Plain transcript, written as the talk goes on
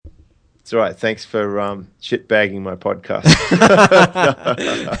It's all right. Thanks for shit bagging my podcast.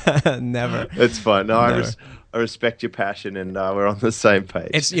 Never. It's fine. No, Never. I respect your passion, and we're on the same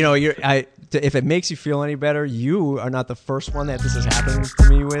page. It's if it makes you feel any better, you are not the first one that this is happening to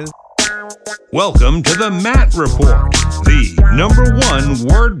me with. Welcome to the Matt Report, the #1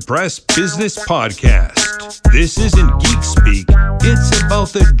 WordPress business podcast. This isn't geek speak. It's about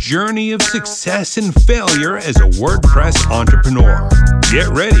the journey of success and failure as a WordPress entrepreneur. Get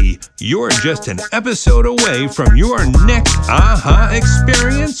ready. You're just an episode away from your next aha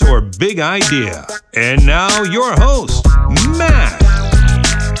experience or big idea. And now your host, Matt.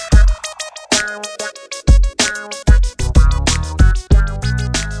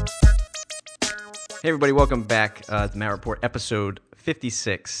 Hey everybody, welcome back to the Matt Report, episode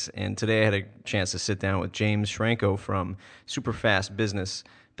 56. And today I had a chance to sit down with James Schranko from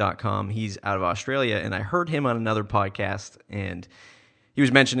superfastbusiness.com. He's out of Australia, and I heard him on another podcast, and he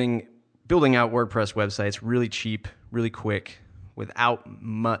was mentioning building out WordPress websites really cheap, really quick, without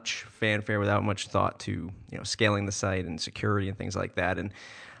much fanfare, without much thought to scaling the site and security and things like that. And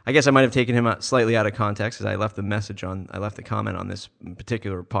I guess I might have taken him slightly out of context because I left a comment on this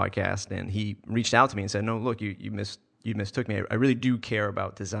particular podcast, and he reached out to me and said, "No, look, you mistook me. I really do care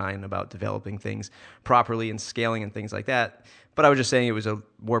about design, about developing things properly and scaling and things like that. But I was just saying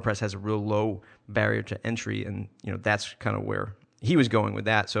WordPress has a real low barrier to entry, and that's kind of where he was going with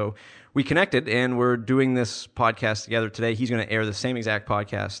that." So we connected, and we're doing this podcast together today. He's going to air the same exact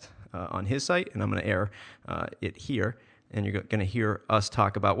podcast on his site, and I'm going to air it here. And you're going to hear us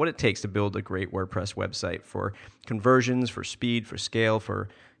talk about what it takes to build a great WordPress website for conversions, for speed, for scale, for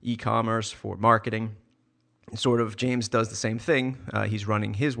e-commerce, for marketing. Sort of, James does the same thing. He's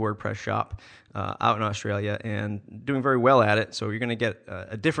running his WordPress shop out in Australia and doing very well at it. So you're going to get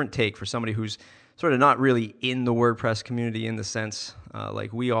a different take for somebody who's sort of not really in the WordPress community in the sense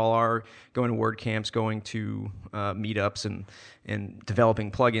like we all are, going to WordCamps, going to meetups and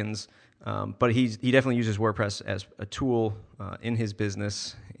developing plugins. But he definitely uses WordPress as a tool in his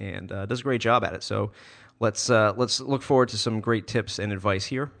business and does a great job at it. So let's look forward to some great tips and advice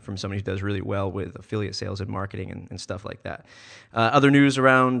here from somebody who does really well with affiliate sales and marketing and stuff like that. Other news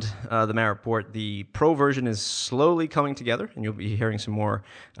around the Matt Report: the pro version is slowly coming together, and you'll be hearing some more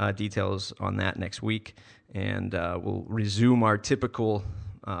details on that next week. And we'll resume our typical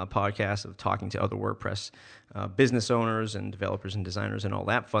podcast of talking to other WordPress business owners and developers and designers and all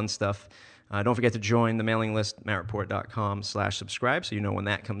that fun stuff. Don't forget to join the mailing list, mattreport.com/subscribe, so you know when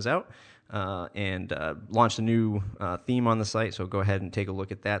that comes out. And launched a new theme on the site, so go ahead and take a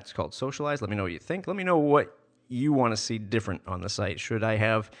look at that. It's called Socialize. Let me know what you think. Let me know what you want to see different on the site. Should I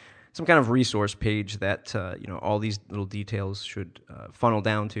have some kind of resource page that all these little details should funnel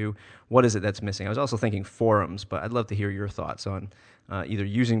down to? What is it that's missing? I was also thinking forums, but I'd love to hear your thoughts on either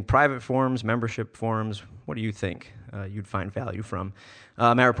using private forums, membership forums. What do you think you'd find value from?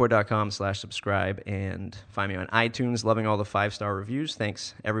 mattreport.com/subscribe, and find me on iTunes. Loving all the 5-star reviews.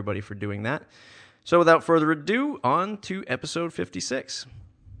 Thanks everybody for doing that. So without further ado, on to episode 56.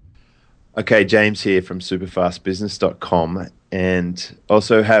 Okay, James here from superfastbusiness.com, and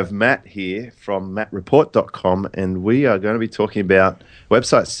also have Matt here from mattreport.com, and we are going to be talking about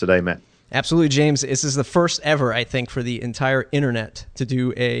websites today, Matt. Absolutely, James. This is the first ever, I think, for the entire internet to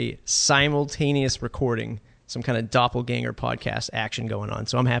do a simultaneous recording, some kind of doppelganger podcast action going on.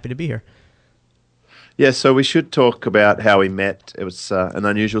 So I'm happy to be here. Yeah, so we should talk about how we met. It was an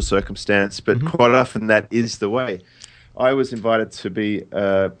unusual circumstance, but quite often that is the way. I was invited to be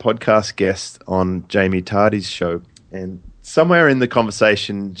a podcast guest on Jamie Tardy's show, and somewhere in the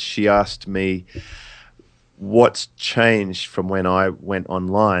conversation she asked me what's changed from when I went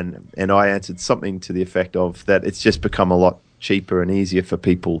online, and I answered something to the effect of that it's just become a lot cheaper and easier for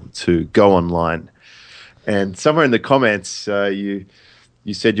people to go online. And somewhere in the comments you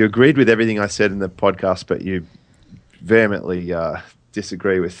said you agreed with everything I said in the podcast, but you vehemently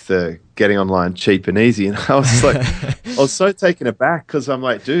disagree with getting online cheap and easy. And I was like, I was so taken aback because I'm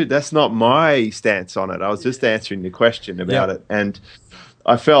like, dude, that's not my stance on it. I was just answering the question about it. And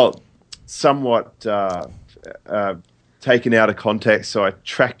I felt somewhat taken out of context. So I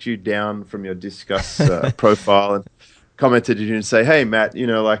tracked you down from your Discuss profile and commented to you and say, hey, Matt,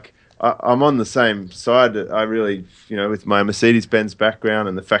 I'm on the same side. I really, with my Mercedes-Benz background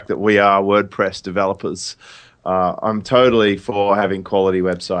and the fact that we are WordPress developers, I'm totally for having quality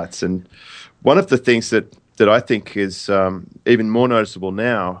websites. And one of the things that I think is even more noticeable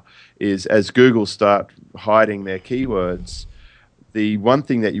now is as Google start hiding their keywords, the one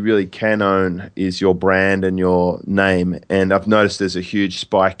thing that you really can own is your brand and your name. And I've noticed there's a huge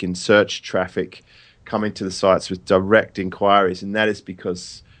spike in search traffic coming to the sites with direct inquiries, and that is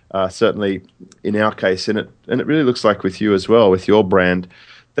because certainly in our case, and it really looks like with you as well, with your brand,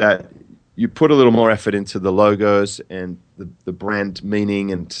 that you put a little more effort into the logos and the brand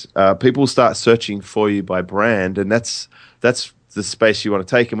meaning, and people start searching for you by brand, and that's the space you want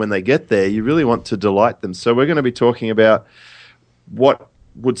to take. And when they get there, you really want to delight them. So we're going to be talking about what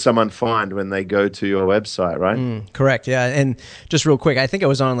would someone find when they go to your website, right? Correct. Yeah. And just real quick, I think I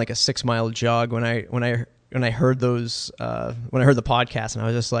was on like a 6-mile jog when I heard those, when I heard the podcast, and I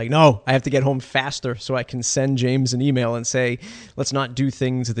was just like, no, I have to get home faster so I can send James an email and say, let's not do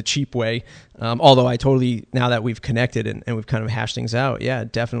things the cheap way. Although I totally, now that we've connected and we've kind of hashed things out, yeah,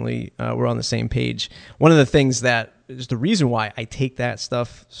 definitely we're on the same page. One of the things that is the reason why I take that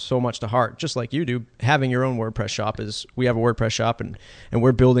stuff so much to heart, just like you do, having your own WordPress shop, is we have a WordPress shop and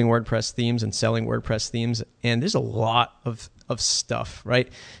we're building WordPress themes and selling WordPress themes. And there's a lot of stuff, right,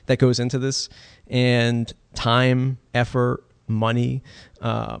 that goes into this, and time, effort, money.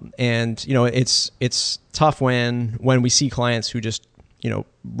 And, you know, it's tough when we see clients who just, you know,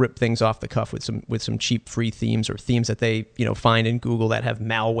 rip things off the cuff with some cheap free themes, or themes that they, you know, find in Google that have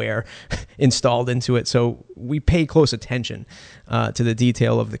malware installed into it. So we pay close attention to the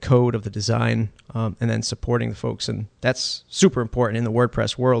detail of the code, of the design, and then supporting the folks. And that's super important in the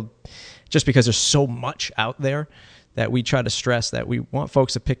WordPress world, just because there's so much out there that we try to stress that we want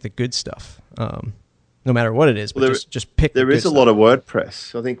folks to pick the good stuff. No matter what it is, but just pick. There is a lot of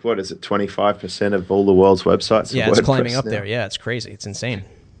WordPress. I think, what is it, 25% of all the world's websites? Yeah, it's climbing up there. Yeah, it's crazy. It's insane.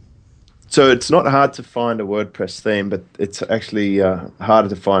 So it's not hard to find a WordPress theme, but it's actually harder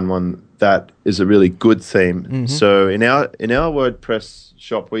to find one that is a really good theme. Mm-hmm. So in our WordPress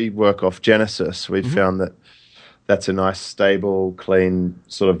shop, we work off Genesis. We've found that that's a nice, stable, clean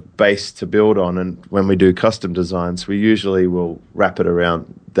sort of base to build on. And when we do custom designs, we usually will wrap it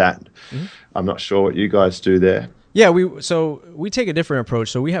around that. Mm-hmm. I'm not sure what you guys do there. Yeah, we take a different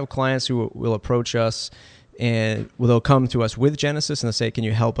approach. So we have clients who will approach us, and they'll come to us with Genesis and they'll say, can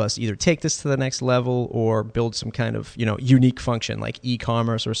you help us either take this to the next level or build some kind of, you know, unique function like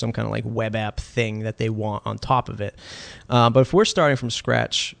e-commerce or some kind of like web app thing that they want on top of it. But if we're starting from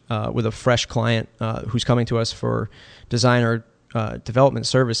scratch with a fresh client who's coming to us for design or development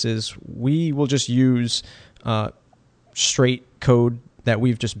services, we will just use straight code that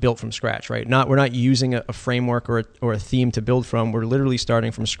we've just built from scratch, right? We're not using a framework or a theme to build from. We're literally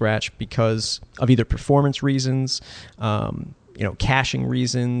starting from scratch because of either performance reasons, caching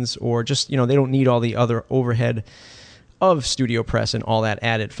reasons, or just, they don't need all the other overhead of StudioPress and all that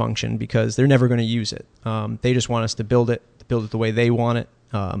added function because they're never going to use it. They just want us to build it the way they want it,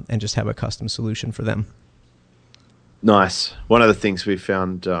 and just have a custom solution for them. Nice. One of the things we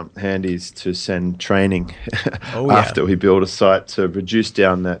found handy is to send training after we build a site to reduce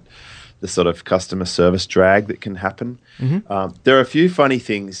down the sort of customer service drag that can happen. Mm-hmm. There are a few funny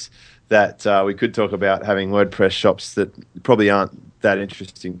things that we could talk about having WordPress shops that probably aren't that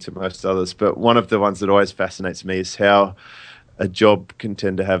interesting to most others, but one of the ones that always fascinates me is how a job can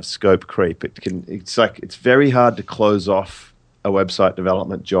tend to have scope creep. It's very hard to close off a website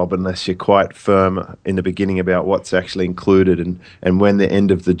development job unless you're quite firm in the beginning about what's actually included and when the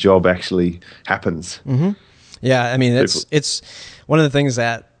end of the job actually happens. Mm-hmm. Yeah, I mean, it's one of the things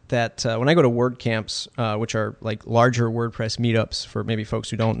that when I go to WordCamps, which are like larger WordPress meetups for maybe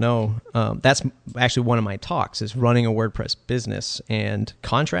folks who don't know, that's actually one of my talks is running a WordPress business and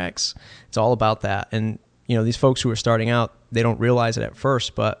contracts. It's all about that. And these folks who are starting out, they don't realize it at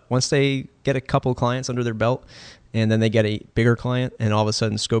first, but once they get a couple of clients under their belt, and then they get a bigger client, and all of a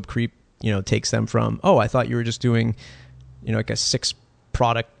sudden scope creep, takes them from, I thought you were just doing, like a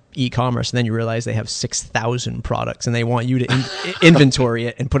 6-product e-commerce, and then you realize they have 6,000 products, and they want you to inventory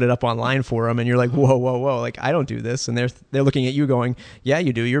it and put it up online for them, and you're like, whoa, like I don't do this, and they're looking at you going, yeah,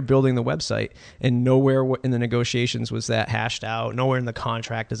 you do. You're building the website, and nowhere in the negotiations was that hashed out. Nowhere in the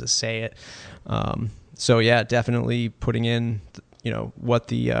contract does it say it. So yeah, definitely putting in what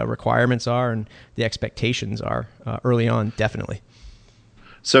the requirements are and the expectations are early on, definitely.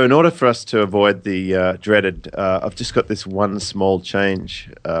 So in order for us to avoid the dreaded, I've just got this one small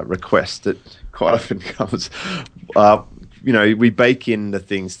change request that quite often comes. We bake in the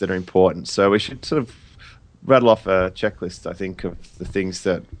things that are important. So we should sort of rattle off a checklist, I think, of the things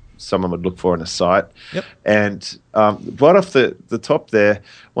that someone would look for in a site. Yep. And right off the top there,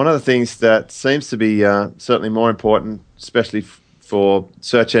 one of the things that seems to be certainly more important, especially for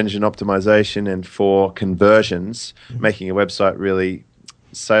search engine optimization and for conversions, making a website really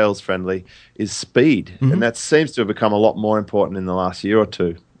sales friendly, is speed. Mm-hmm. And that seems to have become a lot more important in the last year or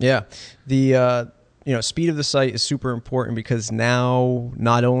two. Yeah. speed of the site is super important because now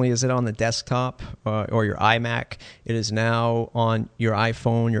not only is it on the desktop or your iMac, it is now on your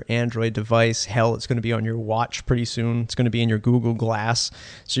iPhone, your Android device. Hell, it's going to be on your watch pretty soon. It's going to be in your Google Glass.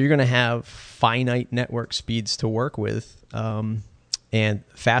 So you're going to have finite network speeds to work with, and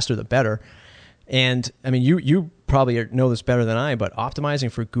faster the better. And I mean, you probably know this better than I, but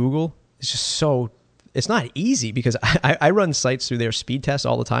optimizing for Google is just it's not easy because I run sites through their speed test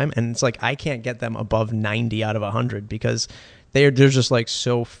all the time, and it's like I can't get them above 90 out of 100 because they're just like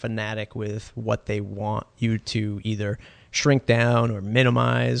so fanatic with what they want you to either shrink down or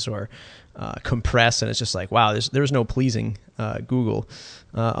minimize or compress, and it's just like, wow, there's no pleasing Google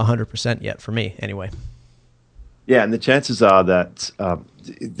 100% yet for me anyway. Yeah, and the chances are that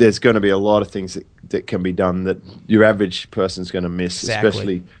there's going to be a lot of things that can be done that your average person's going to miss, Exactly.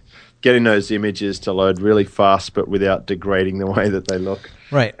 Especially getting those images to load really fast, but without degrading the way that they look.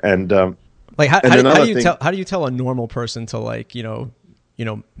 Right. And like how do you tell a normal person to like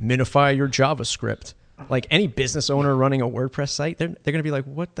minify your JavaScript? Like any business owner running a WordPress site, they're going to be like,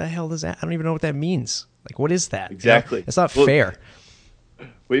 what the hell is that? I don't even know what that means. Like, what is that? Exactly. It's not fair.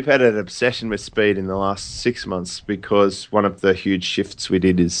 We've had an obsession with speed in the last 6 months because one of the huge shifts we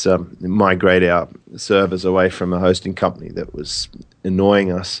did is migrate our servers away from a hosting company that was annoying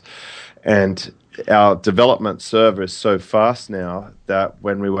us. And our development server is so fast now that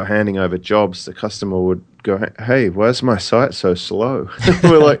when we were handing over jobs, the customer would go, hey, why's my site so slow?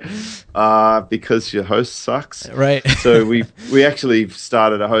 We're like, because your host sucks. Right. So we actually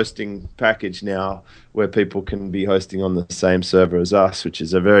started a hosting package now where people can be hosting on the same server as us, which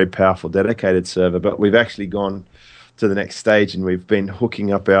is a very powerful dedicated server. But we've actually gone to the next stage, and we've been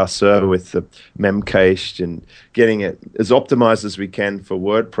hooking up our server with the Memcached and getting it as optimized as we can for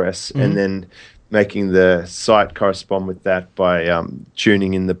WordPress, and then making the site correspond with that by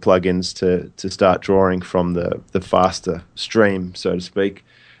tuning in the plugins to start drawing from the faster stream, so to speak,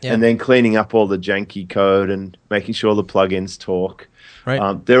 and then cleaning up all the janky code and making sure the plugins talk.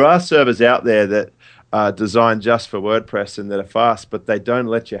 Right. There are servers out there that are designed just for WordPress and that are fast, but they don't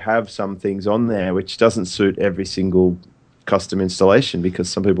let you have some things on there, which doesn't suit every single custom installation because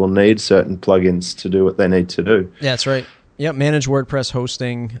some people need certain plugins to do what they need to do. Yeah, that's right. Yep, managed WordPress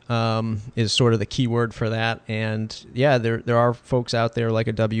hosting is sort of the keyword for that. And yeah, there are folks out there like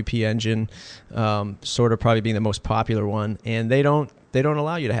a WP Engine, sort of probably being the most popular one, and they don't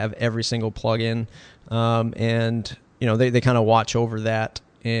allow you to have every single plugin, and they kind of watch over that.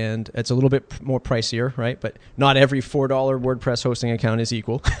 And it's a little bit more pricier, right? But not every $4 WordPress hosting account is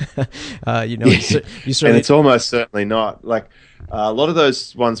equal. You certainly, and it's almost certainly not. Like a lot of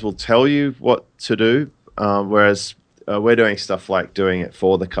those ones will tell you what to do, whereas we're doing stuff like doing it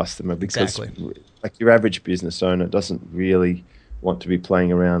for the customer because, like, your average business owner doesn't really want to be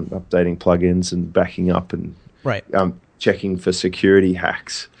playing around updating plugins and backing up and checking for security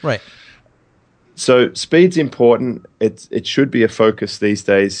hacks. Right. So speed's important. It should be a focus these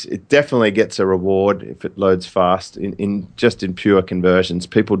days. It definitely gets a reward if it loads fast. In pure conversions,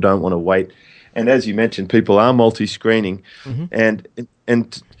 people don't want to wait. And as you mentioned, people are multi-screening, and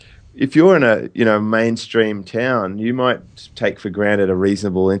if you're in a mainstream town, you might take for granted a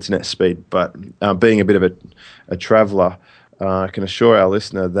reasonable internet speed. But being a bit of a traveler, I can assure our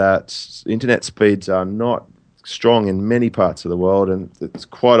listener that internet speeds are not strong in many parts of the world, and it's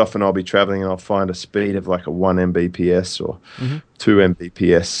quite often I'll be traveling and I'll find a speed of like a 1 Mbps or 2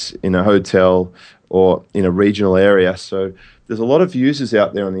 Mbps in a hotel or in a regional area. So there's a lot of users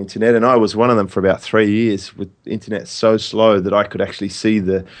out there on the internet, and I was one of them for about 3 years with internet so slow that I could actually see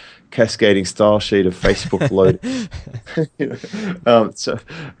the cascading style sheet of Facebook load. So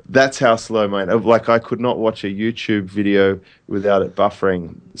that's how slow like I could not watch a YouTube video without it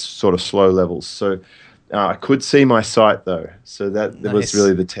buffering sort of slow levels. So I could see my site though, so that was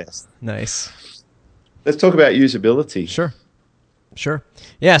really the test. Nice. Let's talk about usability. Sure.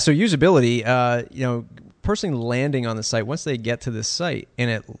 Yeah. So usability, person landing on the site, once they get to this site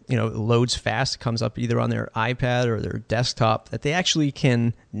and it loads fast, comes up either on their iPad or their desktop, that they actually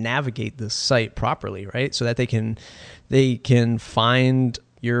can navigate the site properly, right? So that they can find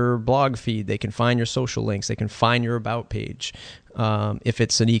your blog feed, they can find your social links, they can find your about page. If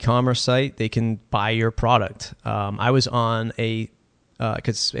it's an e-commerce site, they can buy your product. I was on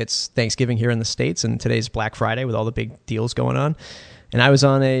because it's Thanksgiving here in the States, and today's Black Friday with all the big deals going on. And I was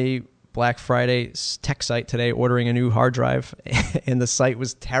on a Black Friday tech site today ordering a new hard drive, and the site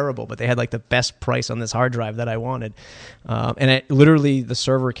was terrible, but they had like the best price on this hard drive that I wanted. And literally the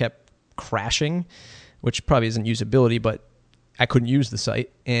server kept crashing, which probably isn't usability, but I couldn't use the site,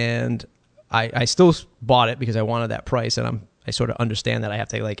 and I still bought it because I wanted that price, and I'm I sort of understand that I have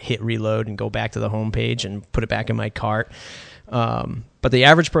to like hit reload and go back to the home page and put it back in my cart. But the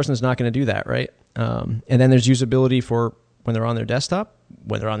average person is not going to do that, right? And then there's usability for when they're on their desktop,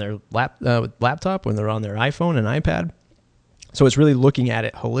 when they're on their laptop, when they're on their iPhone and iPad. So it's really looking at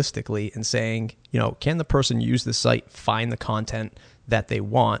it holistically and saying, can the person use the site, find the content that they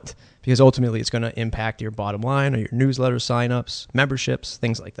want? Because ultimately it's going to impact your bottom line or your newsletter signups, memberships,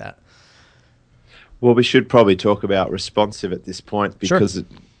 things like that. Well, we should probably talk about responsive at this point because it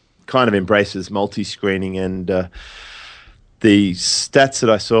kind of embraces multi-screening. And the stats that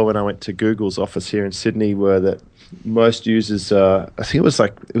I saw when I went to Google's office here in Sydney were that most users, I think it was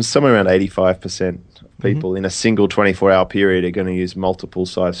somewhere around 85% of people in a single 24-hour period are going to use multiple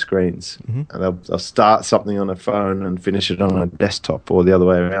size screens. And they'll start something on a phone and finish it on a desktop or the other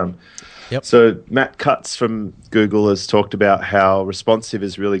way around. Yep. So Matt Cutts from Google has talked about how responsive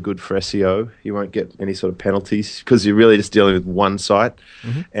is really good for SEO. You won't get any sort of penalties because you're really just dealing with one site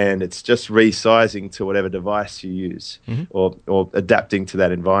and it's just resizing to whatever device you use or adapting to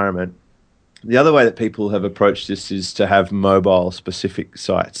that environment. The other way that people have approached this is to have mobile-specific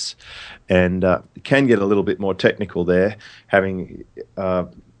sites, and it can get a little bit more technical there, having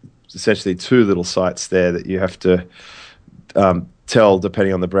essentially two little sites there that you have to tell,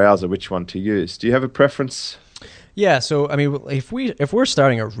 depending on the browser, which one to use. Do you have a preference? Yeah, so I mean, if we're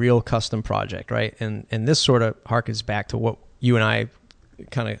starting a real custom project, right, and this sort of harkens back to what you and I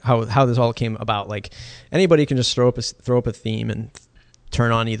kind of how this all came about. Like anybody can just throw up a theme and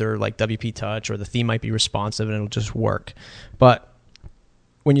turn on either like WP Touch or the theme might be responsive and it'll just work. But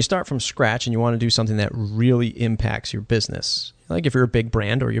when you start from scratch and you want to do something that really impacts your business, like if you're a big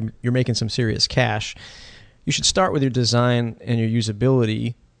brand or you're making some serious cash, you should start with your design and your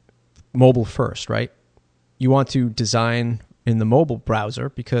usability mobile first, right? You want to design in the mobile browser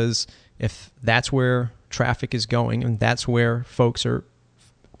because if that's where traffic is going and that's where folks are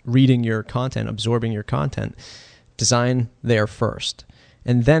reading your content, absorbing your content, design there first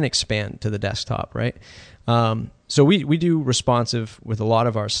and then expand to the desktop, right? So we do responsive with a lot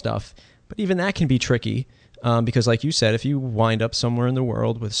of our stuff, but even that can be tricky because like you said, if you wind up somewhere in the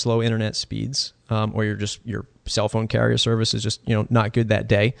world with slow internet speeds or your cell phone carrier service is just not good that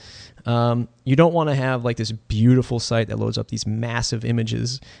day, you don't want to have like this beautiful site that loads up these massive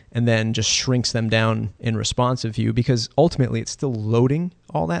images and then just shrinks them down in responsive view because ultimately it's still loading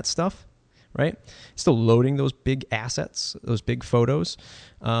all that stuff, right? It's still loading those big assets, those big photos.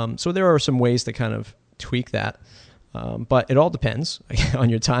 So there are some ways to kind of tweak that. But it all depends on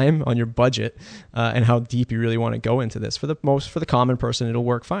your time, on your budget, and how deep you really want to go into this. For the common person, it'll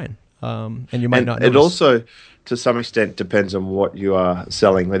work fine. And you might not notice. It also, to some extent, depends on what you are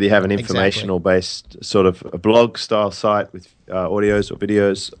selling, whether you have an informational-based sort of a blog-style site with audios or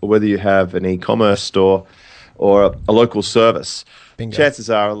videos, or whether you have an e-commerce store or a local service. Bingo. Chances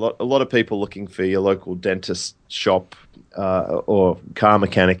are a lot of people looking for your local dentist shop or car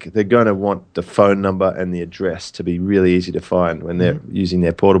mechanic, they're going to want the phone number and the address to be really easy to find when they're using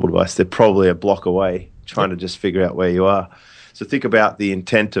their portable device. They're probably a block away trying to just figure out where you are. So think about the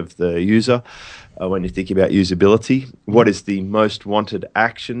intent of the user when you're thinking about usability. What is the most wanted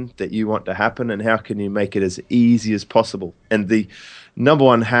action that you want to happen, and how can you make it as easy as possible? And the number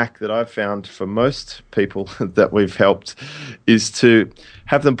one hack that I've found for most people that we've helped is to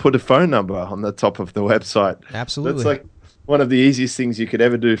have them put a phone number on the top of the website. Absolutely. That's like one of the easiest things you could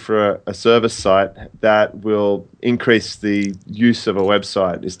ever do for a service site that will increase the use of a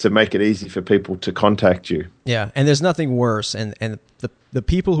website is to make it easy for people to contact you. Yeah, and there's nothing worse. And the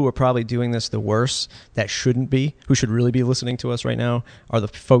people who are probably doing this the worst that shouldn't be, who should really be listening to us right now, are the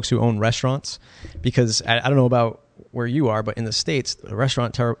folks who own restaurants. Because I don't know about where you are, but in the States, the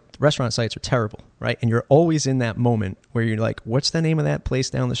restaurant sites are terrible, right? And you're always in that moment where you're like, what's the name of that place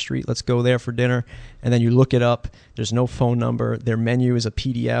down the street? Let's go there for dinner. And then you look it up. There's no phone number. Their menu is a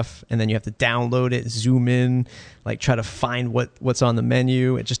PDF. And then you have to download it, zoom in, like try to find what's on the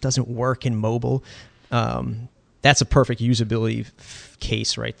menu. It just doesn't work in mobile. That's a perfect usability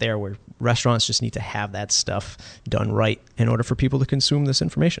case right there where restaurants just need to have that stuff done right in order for people to consume this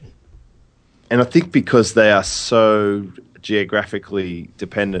information. And I think because they are so geographically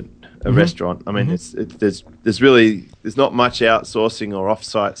dependent, a restaurant, I mean, there's not much outsourcing or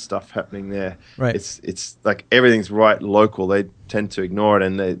offsite stuff happening there. Right. It's like everything's right local. They tend to ignore it,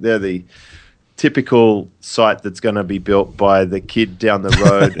 and they're the typical site that's going to be built by the kid down the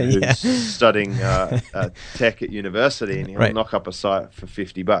road who's studying tech at university, and he'll knock up a site for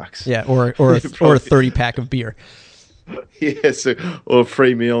 $50. Yeah, or a 30-pack of beer. Yes, or a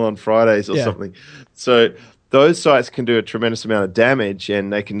free meal on Fridays or something. So those sites can do a tremendous amount of damage,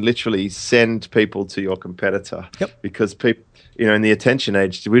 and they can literally send people to your competitor. Yep. Because people, in the attention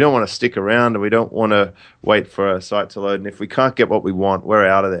age, we don't want to stick around, and we don't want to wait for a site to load. And if we can't get what we want, we're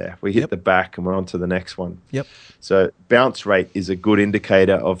out of there. We hit the back, and we're on to the next one. Yep. So bounce rate is a good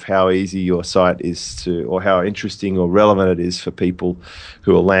indicator of how easy your site is to, or how interesting or relevant it is for people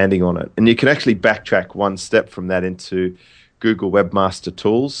who are landing on it. And you can actually backtrack one step from that into Google Webmaster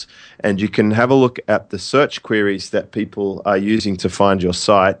Tools, and you can have a look at the search queries that people are using to find your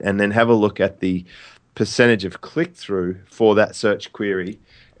site, and then have a look at the percentage of click-through for that search query.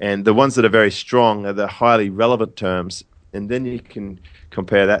 And the ones that are very strong are the highly relevant terms, and then you can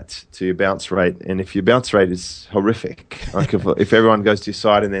compare that to your bounce rate. And if your bounce rate is horrific, like if everyone goes to your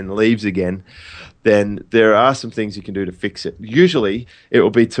site and then leaves again, then there are some things you can do to fix it. Usually it will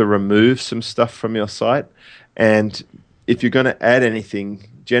be to remove some stuff from your site, and if you're going to add anything,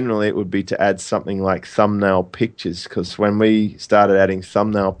 generally it would be to add something like thumbnail pictures, because when we started adding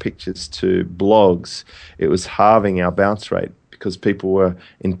thumbnail pictures to blogs, it was halving our bounce rate because people were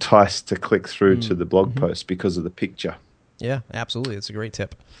enticed to click through to the blog post because of the picture. Yeah, absolutely. It's a great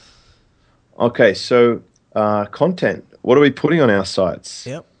tip. Okay, so content. What are we putting on our sites?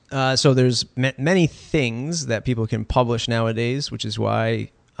 Yep. So there's many things that people can publish nowadays, which is why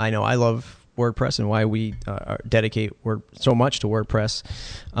I know I love WordPress and why we dedicate so much to WordPress.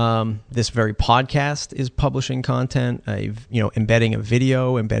 This very podcast is publishing content, embedding a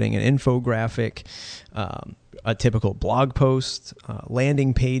video, embedding an infographic, a typical blog post,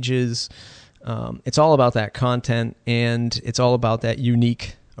 landing pages. It's all about that content, and it's all about that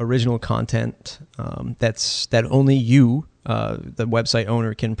unique, original content that only you, the website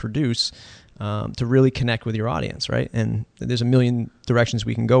owner, can produce to really connect with your audience, right? And there's a million directions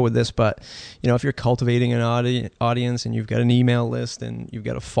we can go with this, but if you're cultivating an audience and you've got an email list and you've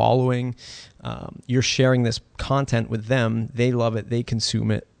got a following, you're sharing this content with them. They love it. They consume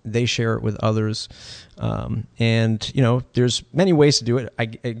it. They share it with others. And there's many ways to do it.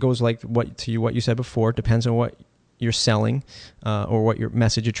 It goes like what you said before. It depends on what you're selling or what your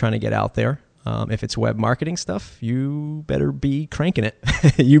message you're trying to get out there. If it's web marketing stuff, you better be cranking it.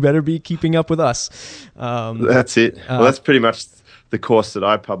 You better be keeping up with us. That's it. Well, that's pretty much the course that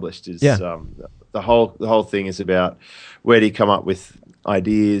I published. Is the whole thing is about where do you come up with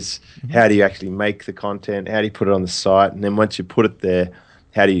ideas, how do you actually make the content, how do you put it on the site, and then once you put it there,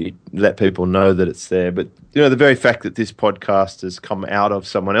 how do you let people know that it's there? But the very fact that this podcast has come out of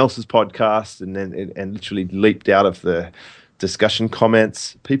someone else's podcast and literally leaped out of the discussion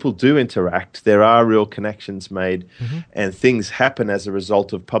comments, people do interact. There are real connections made, and things happen as a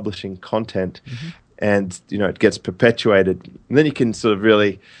result of publishing content, and it gets perpetuated. And then you can sort of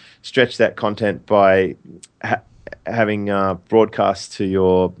really stretch that content by having broadcasts to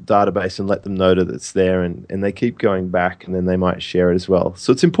your database and let them know that it's there, and they keep going back, and then they might share it as well.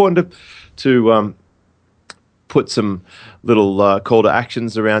 So it's important to put some little call to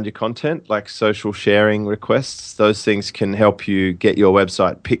actions around your content, like social sharing requests. Those things can help you get your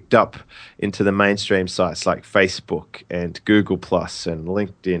website picked up into the mainstream sites like Facebook and Google Plus and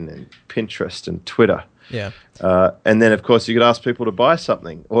LinkedIn and Pinterest and Twitter. Yeah. And then, of course, you could ask people to buy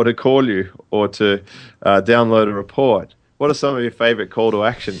something or to call you or to download a report. What are some of your favorite call to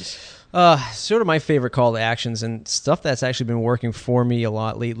actions? Sort of my favorite call to actions and stuff that's actually been working for me a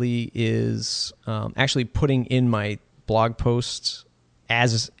lot lately is actually putting in my blog posts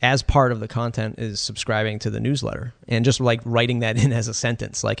as part of the content is subscribing to the newsletter, and just like writing that in as a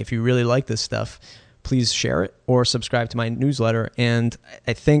sentence. Like, if you really like this stuff, please share it or subscribe to my newsletter. And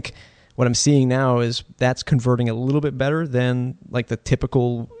I think what I'm seeing now is that's converting a little bit better than like the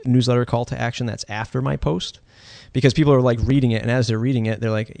typical newsletter call to action that's after my post, because people are like reading it, and as they're reading it,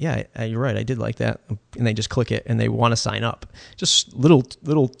 they're like, yeah, you're right, I did like that. And they just click it and they want to sign up. Just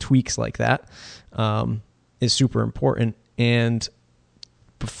little tweaks like that is super important. And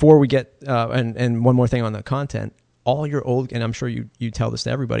before we get, and one more thing on the content, all your old, and I'm sure you tell this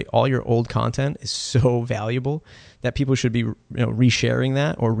to everybody, all your old content is so valuable that people should be resharing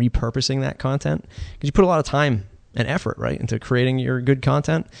that or repurposing that content, because you put a lot of time and effort, right, into creating your good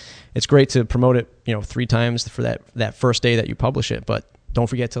content. It's great to promote it 3 times for that first day that you publish it, but don't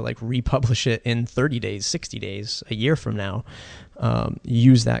forget to like republish it in 30 days, 60 days, a year from now.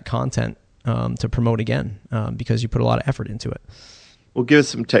 Use that content to promote again, because you put a lot of effort into it. Well, give us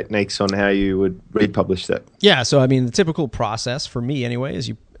some techniques on how you would republish that. Yeah, so I mean, the typical process for me anyway is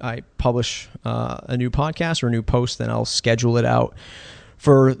I publish a new podcast or a new post, then I'll schedule it out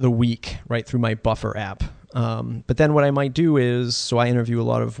for the week, right, through my Buffer app. But then what I might do is, so I interview a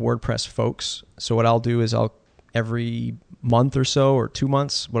lot of WordPress folks. So what I'll do is every month or so or 2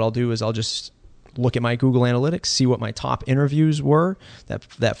 months, what I'll do is I'll just look at my Google Analytics, see what my top interviews were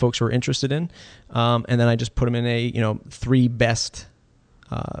that folks were interested in, and then I just put them in a 3 best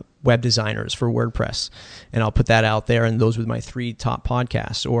web designers for WordPress, and I'll put that out there, and those with my 3 top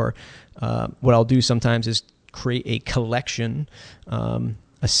podcasts. Or what I'll do sometimes is create a collection,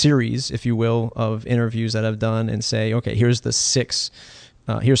 a series, if you will, of interviews that I've done, and say, okay, here's 6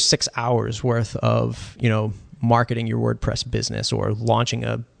 hours worth of marketing your WordPress business or launching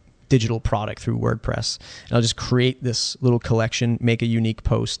a digital product through WordPress. And I'll just create this little collection, make a unique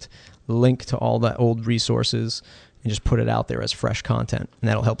post, link to all the old resources, and just put it out there as fresh content. And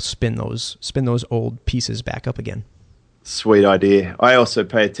that'll help spin those old pieces back up again. Sweet idea. I also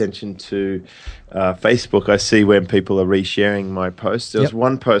pay attention to Facebook. I see when people are resharing my posts. There's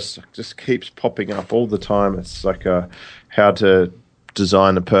one post that just keeps popping up all the time. It's like how to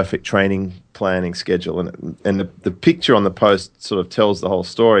design a perfect training planning schedule, and the picture on the post sort of tells the whole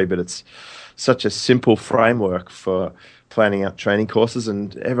story, but it's such a simple framework for planning out training courses,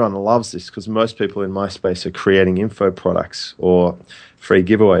 and everyone loves this because most people in my space are creating info products or free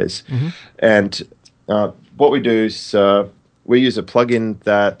giveaways. Mm-hmm. And what we do is we use a plugin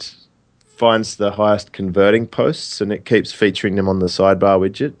that finds the highest converting posts, and it keeps featuring them on the sidebar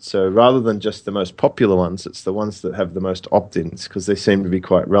widget. So rather than just the most popular ones, it's the ones that have the most opt-ins because they seem to be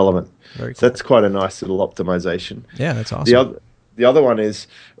quite relevant. Very cool. So that's quite a nice little optimization. Yeah, that's awesome. The other one is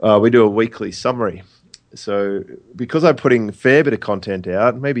we do a weekly summary. So because I'm putting a fair bit of content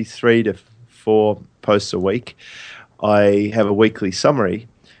out, maybe 3 to 4 posts a week, I have a weekly summary,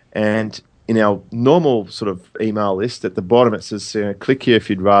 and in our normal sort of email list, at the bottom it says, click here if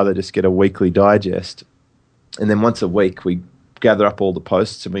you'd rather just get a weekly digest. And then once a week, we gather up all the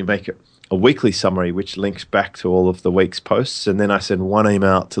posts and we make a weekly summary, which links back to all of the week's posts. And then I send one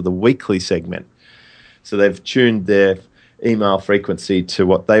email to the weekly segment. So they've tuned their email frequency to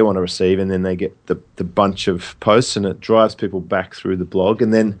what they want to receive, and then they get the bunch of posts, and it drives people back through the blog.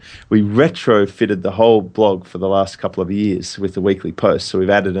 And then we retrofitted the whole blog for the last couple of years with the weekly posts. So we've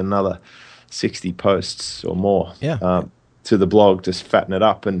added another 60 posts or more to the blog, just fatten it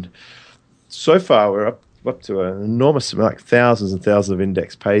up. And so far we're up to an enormous amount, like thousands and thousands of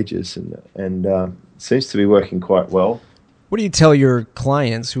index pages, and seems to be working quite well. What do you tell your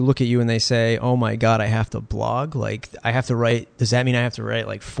clients who look at you and they say, oh my God, I have to blog? Like, I have to write, does that mean I have to write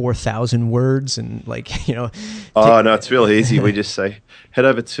like 4,000 words and like, Oh, no, it's real easy. We just say, head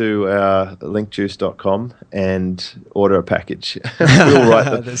over to linkjuice.com and order a package. We'll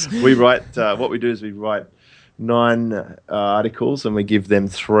write what we do is we write 9 articles and we give them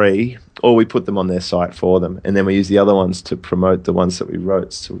 3, or we put them on their site for them, and then we use the other ones to promote the ones that we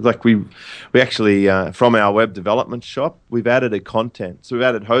wrote. So like we actually from our web development shop, we've added a content. So we've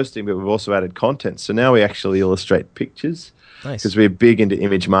added hosting, but we've also added content. So now we actually illustrate pictures. Nice. Because we're big into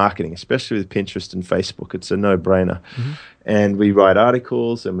image marketing, especially with Pinterest and Facebook. It's a no-brainer. Mm-hmm. And we write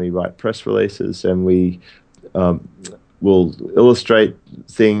articles and we write press releases, and we we'll illustrate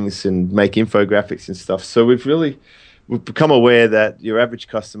things and make infographics and stuff. So we've become aware that your average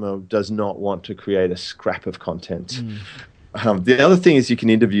customer does not want to create a scrap of content. The other thing is you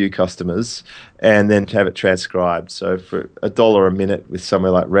can interview customers and then have it transcribed. So for $1 a minute with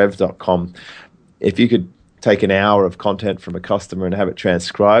somewhere like rev.com, if you could take an hour of content from a customer and have it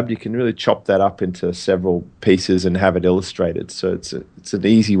transcribed, you can really chop that up into several pieces and have it illustrated. So it's an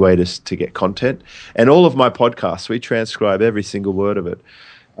easy way to get content. And all of my podcasts, we transcribe every single word of it,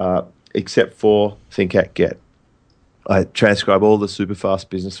 except for Think Act Get. I transcribe all the super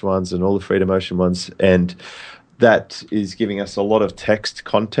fast business ones and all the Freedom Ocean ones, and that is giving us a lot of text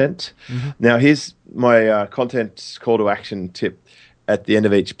content. Mm-hmm. Now, here's my content call to action tip. At the end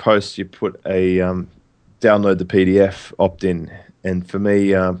of each post, you put a download the PDF opt-in. And for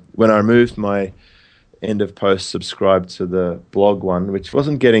me, when I removed my end of post subscribe to the blog one, which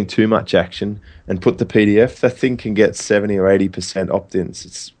wasn't getting too much action, and put the PDF, that thing can get 70 or 80% opt-ins.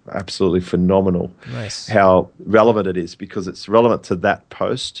 It's absolutely phenomenal. Nice. How relevant it is, because it's relevant to that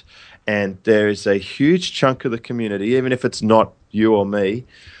post. And there is a huge chunk of the community, even if it's not you or me,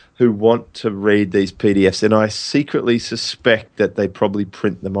 who want to read these PDFs, and I secretly suspect that they probably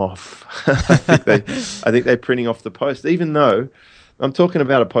print them off. I think they're printing off the post, even though I'm talking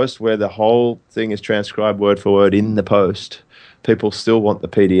about a post where the whole thing is transcribed word for word in the post. People still want the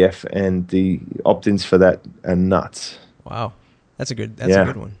PDF, and the opt-ins for that are nuts. Wow, that's a good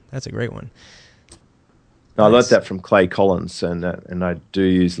one. That's a great one. I learned that from Clay Collins, and I do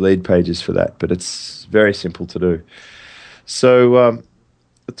use lead pages for that, but it's very simple to do. So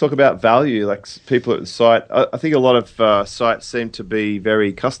talk about value. Like people at the site, I think a lot of sites seem to be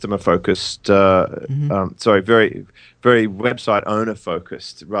very customer focused. Very, very website owner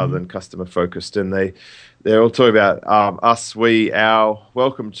focused rather than customer focused, and they're all talking about us, we, our.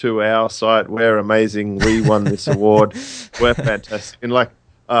 Welcome to our site. We're amazing. We won this award. We're fantastic. And like,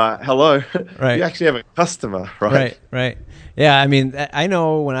 hello, right. You actually have a customer, right? Right. Yeah, I mean, I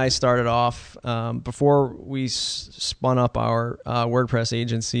know when I started off, before we spun up our WordPress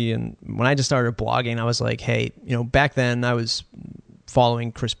agency, and when I just started blogging, I was like, hey, back then I was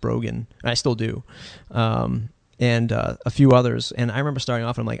following Chris Brogan, and I still do, and a few others. And I remember starting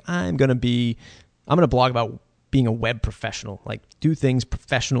off, and I'm like, I'm going to blog about being a web professional, like do things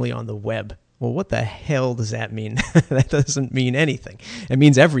professionally on the web. Well, what the hell does that mean? That doesn't mean anything. It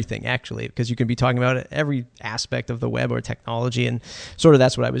means everything, actually, because you can be talking about every aspect of the web or technology, and sort of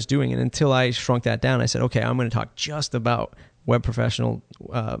that's what I was doing. And until I shrunk that down, I said, okay, I'm going to talk just about professional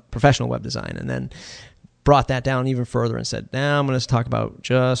web design, and then brought that down even further and said, now I'm going to talk about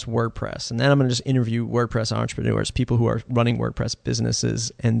just WordPress, and then I'm going to just interview WordPress entrepreneurs, people who are running WordPress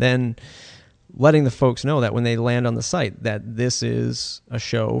businesses, and then letting the folks know that when they land on the site that this is a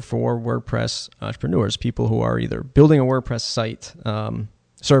show for WordPress entrepreneurs, people who are either building a WordPress site,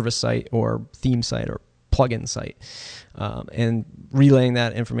 service site, or theme site, or plugin site, and relaying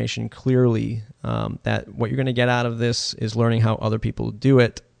that information clearly, that what you're going to get out of this is learning how other people do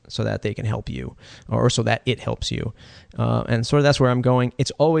it so that they can help you, or so that it helps you. And sort of that's where I'm going.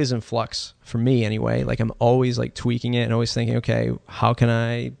 It's always in flux for me anyway. Like I'm always like tweaking it and always thinking, okay, how can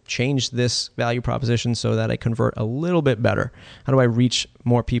I change this value proposition so that I convert a little bit better? How do I reach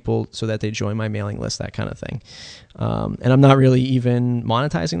more people so that they join my mailing list, that kind of thing. And I'm not really even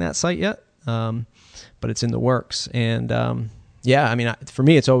monetizing that site yet, but it's in the works. And yeah, I mean, for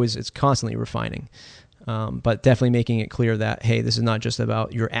me, it's constantly refining. But definitely making it clear that, hey, this is not just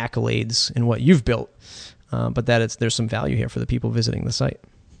about your accolades and what you've built, but that there's some value here for the people visiting the site.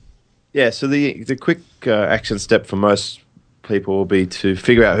 Yeah, so the quick action step for most people will be to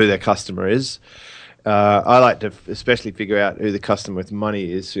figure out who their customer is. I like to especially figure out who the customer with money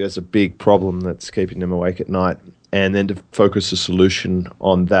is, who has a big problem that's keeping them awake at night, and then to focus a solution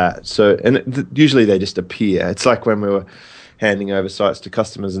on that. So, and usually they just appear. It's like when we were handing over sites to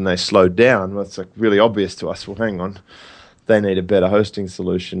customers and they slowed down. Well, it's like really obvious to us. Well, hang on, they need a better hosting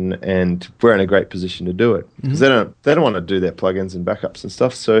solution, and we're in a great position to do it because they don't want to do their plugins and backups and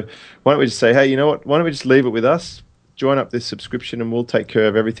stuff. So why don't we just say, hey, you know what? Why don't we just leave it with us? Join up this subscription, and we'll take care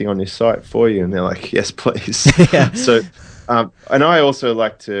of everything on your site for you. And they're like, yes, please. Yeah. So, and I also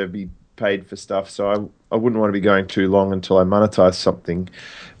like to be paid for stuff, so I wouldn't want to be going too long until I monetize something,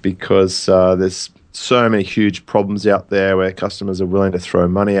 because there's so many huge problems out there where customers are willing to throw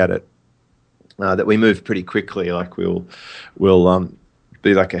money at it, that we move pretty quickly. Like we'll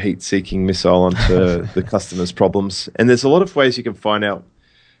be like a heat-seeking missile onto the customer's problems. And there's a lot of ways you can find out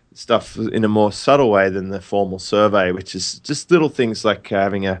stuff in a more subtle way than the formal survey, which is just little things like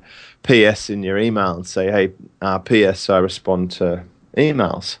having a PS in your email and say, hey, PS, I respond to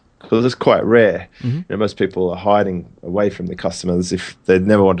emails. Because it's quite rare. Most people are hiding away from the customers if they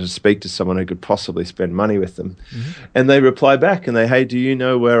never wanted to speak to someone who could possibly spend money with them. And they reply back and they, hey, do you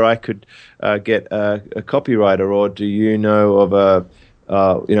know where I could get a copywriter, or do you know of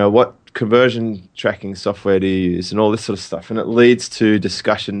what conversion tracking software do you use, and all this sort of stuff. And it leads to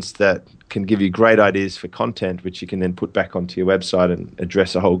discussions that can give you great ideas for content, which you can then put back onto your website and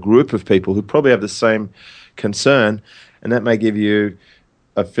address a whole group of people who probably have the same concern. And that may give you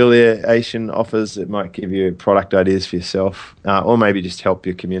affiliation offers, it might give you product ideas for yourself, or maybe just help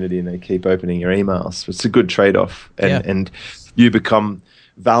your community and they keep opening your emails. So it's a good trade-off, and you become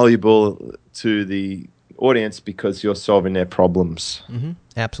valuable to the audience because you're solving their problems.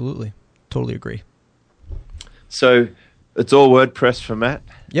 Absolutely. Totally agree. So it's all WordPress for Matt?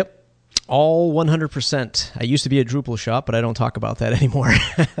 Yep. All 100%. I used to be a Drupal shop, but I don't talk about that anymore.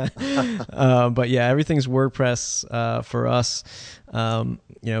 But yeah, everything's WordPress for us.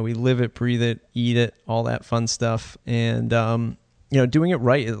 We live it, breathe it, eat it, all that fun stuff. And, doing it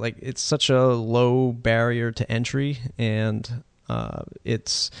right, it's such a low barrier to entry. And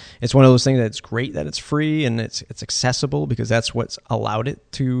it's one of those things that's great that it's free and it's accessible, because that's what's allowed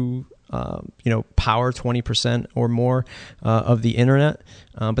it to power 20% or more of the internet.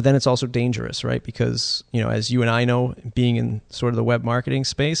 But then it's also dangerous, right? Because, as you and I know, being in sort of the web marketing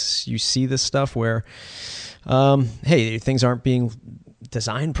space, you see this stuff where, hey, things aren't being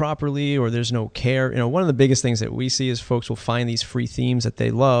designed properly, or there's no care. One of the biggest things that we see is folks will find these free themes that they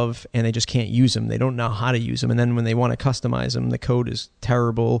love and they just can't use them. They don't know how to use them. And then when they want to customize them, the code is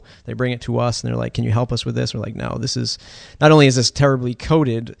terrible. They bring it to us and they're like, can you help us with this? We're like, no, this is, not only is this terribly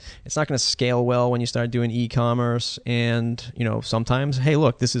coded, it's not going to scale well when you start doing e-commerce. And, sometimes, hey,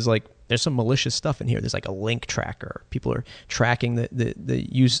 look, this is like, there's some malicious stuff in here. There's like a link tracker. People are tracking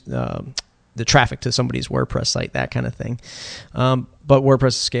the traffic to somebody's WordPress site, that kind of thing. But WordPress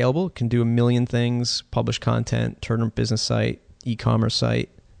is scalable, can do a million things, publish content, turn a business site, e-commerce site,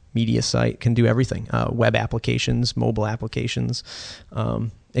 media site, can do everything. Web applications, mobile applications.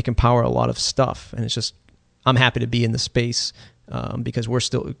 It can power a lot of stuff. And it's just, I'm happy to be in the space because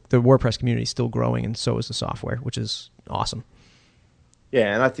the WordPress community is still growing, and so is the software, which is awesome.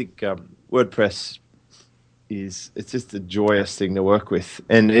 Yeah, and I think WordPress it's just a joyous thing to work with.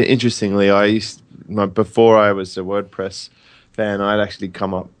 And interestingly, before I was a WordPress fan, I'd actually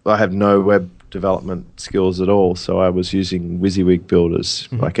I have no web development skills at all, so I was using WYSIWYG builders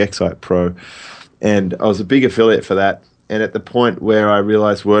like Excite Pro, and I was a big affiliate for that. And at the point where I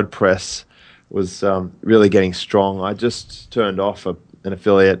realized WordPress was really getting strong, I just turned off an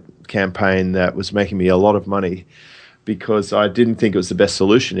affiliate campaign that was making me a lot of money, because I didn't think it was the best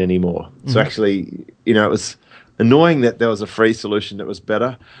solution anymore. So actually, it was annoying that there was a free solution that was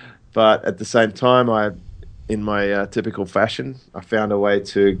better, but at the same time, in my typical fashion, I found a way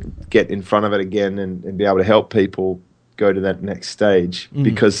to get in front of it again and be able to help people go to that next stage.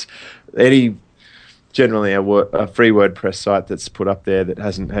 Because generally a free WordPress site that's put up there that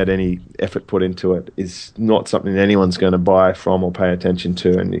hasn't had any effort put into it is not something that anyone's going to buy from or pay attention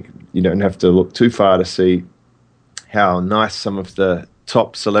to, and you don't have to look too far to see how nice some of the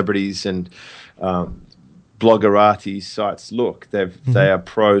top celebrities and bloggerati sites look. They are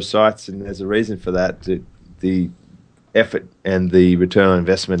pro sites, and there's a reason for that. The effort and the return on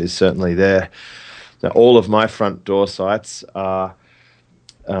investment is certainly there. Now, all of my front door sites are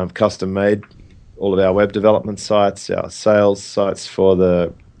custom made. All of our web development sites, our sales sites for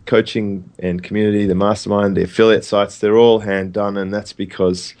the coaching and community, the mastermind, the affiliate sites, they're all hand done, and that's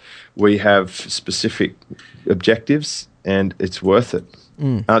because we have specific objectives and it's worth it.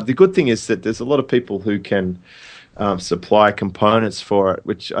 The good thing is that there's a lot of people who can supply components for it,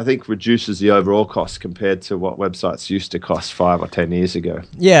 which I think reduces the overall cost compared to what websites used to cost 5 or 10 years ago.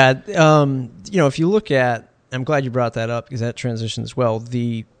 Yeah. If you look at, I'm glad you brought that up because that transitions well.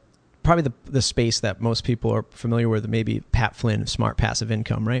 Probably the space that most people are familiar with, maybe Pat Flynn of Smart Passive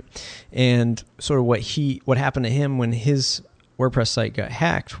Income, right? And sort of what happened to him when his WordPress site got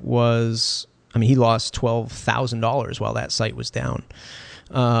hacked was, he lost $12,000 while that site was down.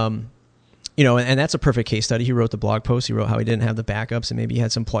 And that's a perfect case study. He wrote the blog post. He wrote how he didn't have the backups, and maybe he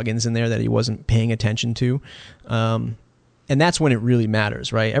had some plugins in there that he wasn't paying attention to. And that's when it really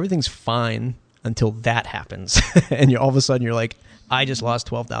matters, right? Everything's fine until that happens, and all of a sudden you're like, I just lost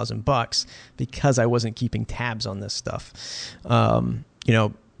 $12,000 because I wasn't keeping tabs on this stuff.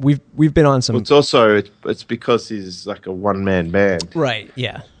 We've been on some. Well, it's also it's because he's like a one-man band, right?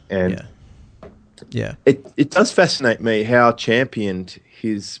 Yeah, and yeah. It does fascinate me how championed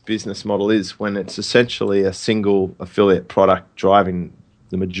his business model is when it's essentially a single affiliate product driving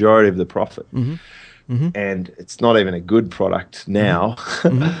the majority of the profit. And it's not even a good product now,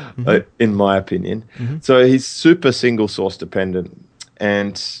 in my opinion. So he's super single source dependent,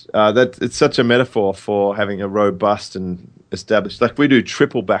 and that it's such a metaphor for having a robust and established. Like we do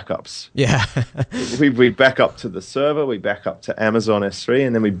triple backups. Yeah, we back up to the server, we back up to Amazon S3,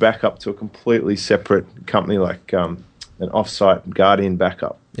 and then we back up to a completely separate company like an offsite Guardian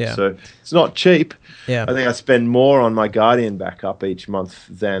backup. Yeah. So it's not cheap. Yeah. I think I spend more on my Guardian backup each month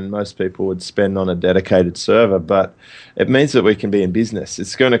than most people would spend on a dedicated server, but it means that we can be in business.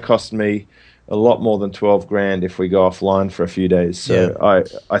 It's going to cost me a lot more than $12,000 if we go offline for a few days. So yeah.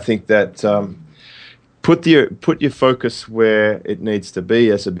 I think that put your focus where it needs to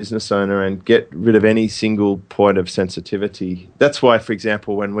be as a business owner and get rid of any single point of sensitivity. That's why, for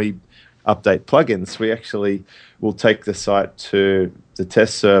example, when we update plugins, we actually will take the site to the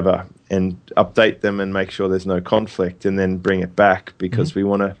test server and update them and make sure there's no conflict, and then bring it back because we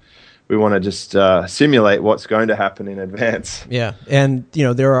want to just simulate what's going to happen in advance. Yeah, and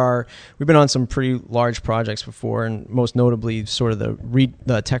we've been on some pretty large projects before, and most notably sort of the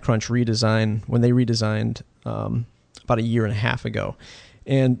TechCrunch redesign when they redesigned about a year and a half ago.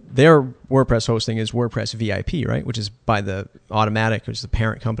 And their WordPress hosting is WordPress VIP, right? Which is by the Automattic, which is the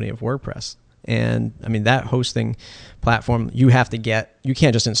parent company of WordPress. And that hosting platform, you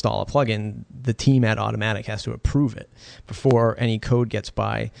can't just install a plugin. The team at Automattic has to approve it before any code gets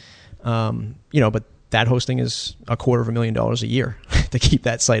by. But that hosting is $250,000 a year to keep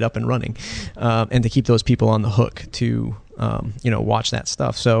that site up and running, and to keep those people on the hook to watch that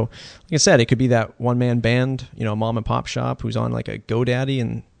stuff. So like I said, it could be that one-man band, mom and pop shop who's on like a GoDaddy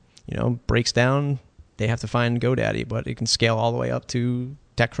and breaks down. They have to find GoDaddy, but it can scale all the way up to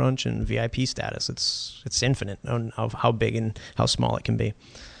TechCrunch and VIP status. It's infinite of how big and how small it can be.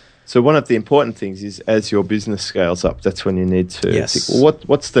 So one of the important things is, as your business scales up, that's when you need to think, well,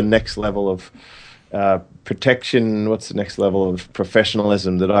 what's the next level of protection? What's the next level of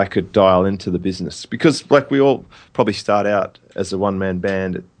professionalism that I could dial into the business? Because like we all probably start out as a one-man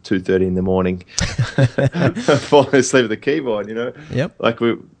band at 2:30 in the morning, falling asleep at the keyboard. Yep. Like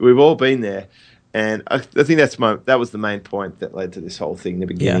we've all been there. And I think that was the main point that led to this whole thing in the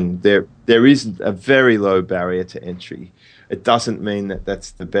beginning. Yeah. There is a very low barrier to entry. It doesn't mean that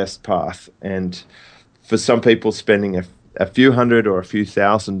that's the best path. And for some people, spending a few hundred or a few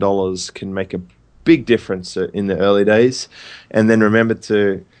 $1,000s can make a big difference in the early days. And then remember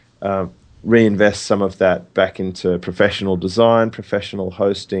to reinvest some of that back into professional design, professional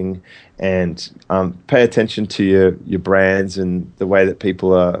hosting, and pay attention to your brands and the way that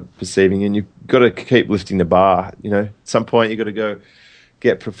people are perceiving you. And you've got to keep lifting the bar. At some point you've got to go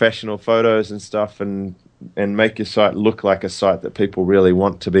get professional photos and stuff and make your site look like a site that people really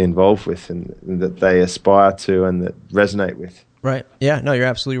want to be involved with and that they aspire to and that resonate with. Right. Yeah. No, you're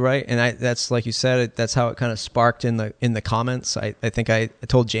absolutely right. And that's like you said, that's how it kind of sparked in the comments. I think I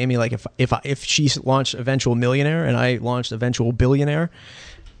told Jamie, like if she launched Eventual Millionaire and I launched Eventual Billionaire,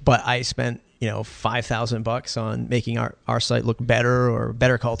 but I spent $5,000 on making our site look better or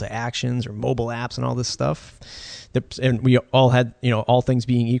better call to actions or mobile apps and all this stuff, and we all had all things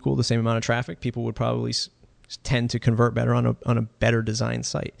being equal, the same amount of traffic, people would probably tend to convert better on a better designed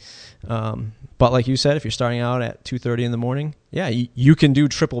site. But like you said, if you're starting out at 2:30 in the morning, you can do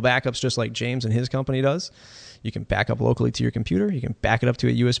triple backups just like James and his company does. You can back up locally to your computer. You can back it up to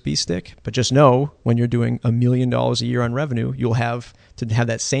a USB stick. But just know when you're doing $1 million a year on revenue, you'll have to have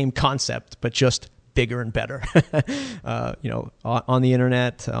that same concept, but just bigger and better. On the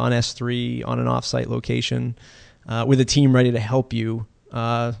internet, on S3, on an offsite location, with a team ready to help you.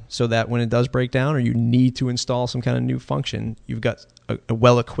 So that when it does break down or you need to install some kind of new function, you've got a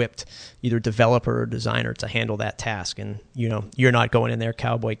well-equipped either developer or designer to handle that task. And, you're not going in there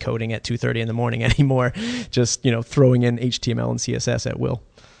cowboy coding at 2:30 in the morning anymore, just, throwing in HTML and CSS at will.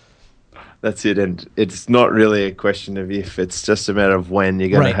 That's it. And it's not really a question of if, it's just a matter of when you're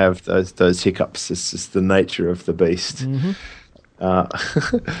going to have those hiccups. It's just the nature of the beast. Mm-hmm.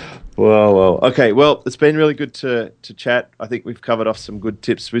 Well. Okay. Well, it's been really good to chat. I think we've covered off some good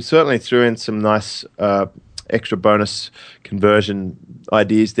tips. We certainly threw in some nice extra bonus conversion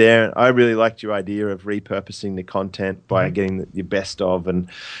ideas there. I really liked your idea of repurposing the content by getting your best of and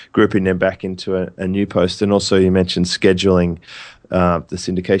grouping them back into a new post. And also you mentioned scheduling the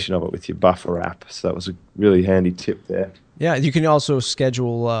syndication of it with your Buffer app. So that was a really handy tip there. Yeah, you can also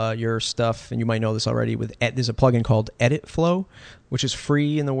schedule your stuff, and you might know this already. There's a plugin called Edit Flow, which is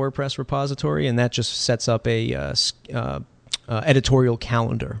free in the WordPress repository, and that just sets up a editorial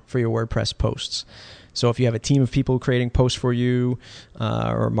calendar for your WordPress posts. So if you have a team of people creating posts for you,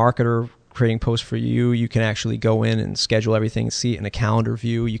 or a marketer creating posts for you, you can actually go in and schedule everything, see it in a calendar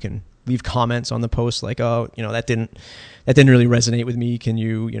view. You can leave comments on the post like, that didn't really resonate with me. Can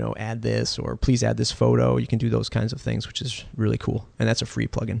you, add this, or please add this photo? You can do those kinds of things, which is really cool. And that's a free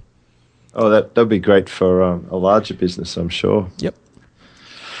plugin. Oh, that'd be great for a larger business, I'm sure. Yep.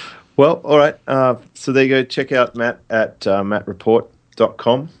 Well, all right. So there you go. Check out Matt at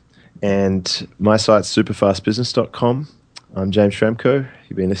mattreport.com and my site's superfastbusiness.com. I'm James Schramko.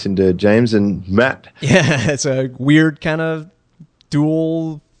 You've been listening to James and Matt. Yeah, it's a weird kind of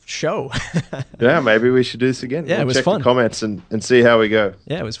dual show. Yeah, maybe we should do this again. Yeah, it was check fun. The comments and see how we go.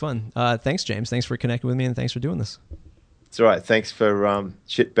 Yeah, it was fun. Thanks, James. Thanks for connecting with me, and thanks for doing this. It's all right. Thanks for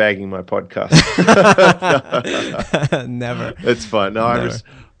shit-bagging my podcast. Never. It's fine. No,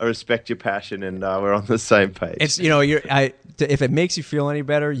 I respect your passion, and we're on the same page. It's if it makes you feel any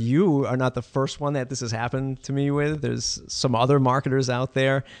better, you are not the first one that this has happened to me with. There's some other marketers out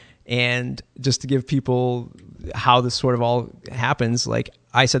there, and just to give people how this sort of all happens, like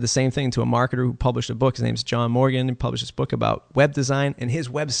I said the same thing to a marketer who published a book. His name's John Morgan. He published this book about web design, and his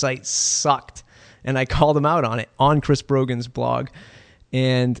website sucked. And I called him out on it on Chris Brogan's blog.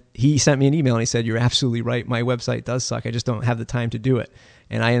 And he sent me an email and he said, "You're absolutely right. My website does suck. I just don't have the time to do it."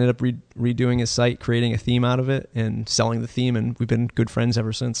 And I ended up redoing his site, creating a theme out of it, and selling the theme. And we've been good friends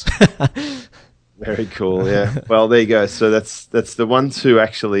ever since. Very cool. Yeah. Well, there you go. So that's the ones who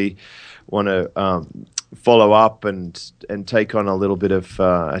actually want to follow up and take on a little bit of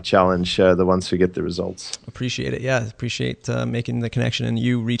a challenge the once we get the results. Appreciate it. Yeah, appreciate making the connection and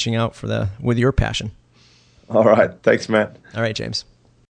you reaching out with your passion. All right. Thanks, Matt. All right, James.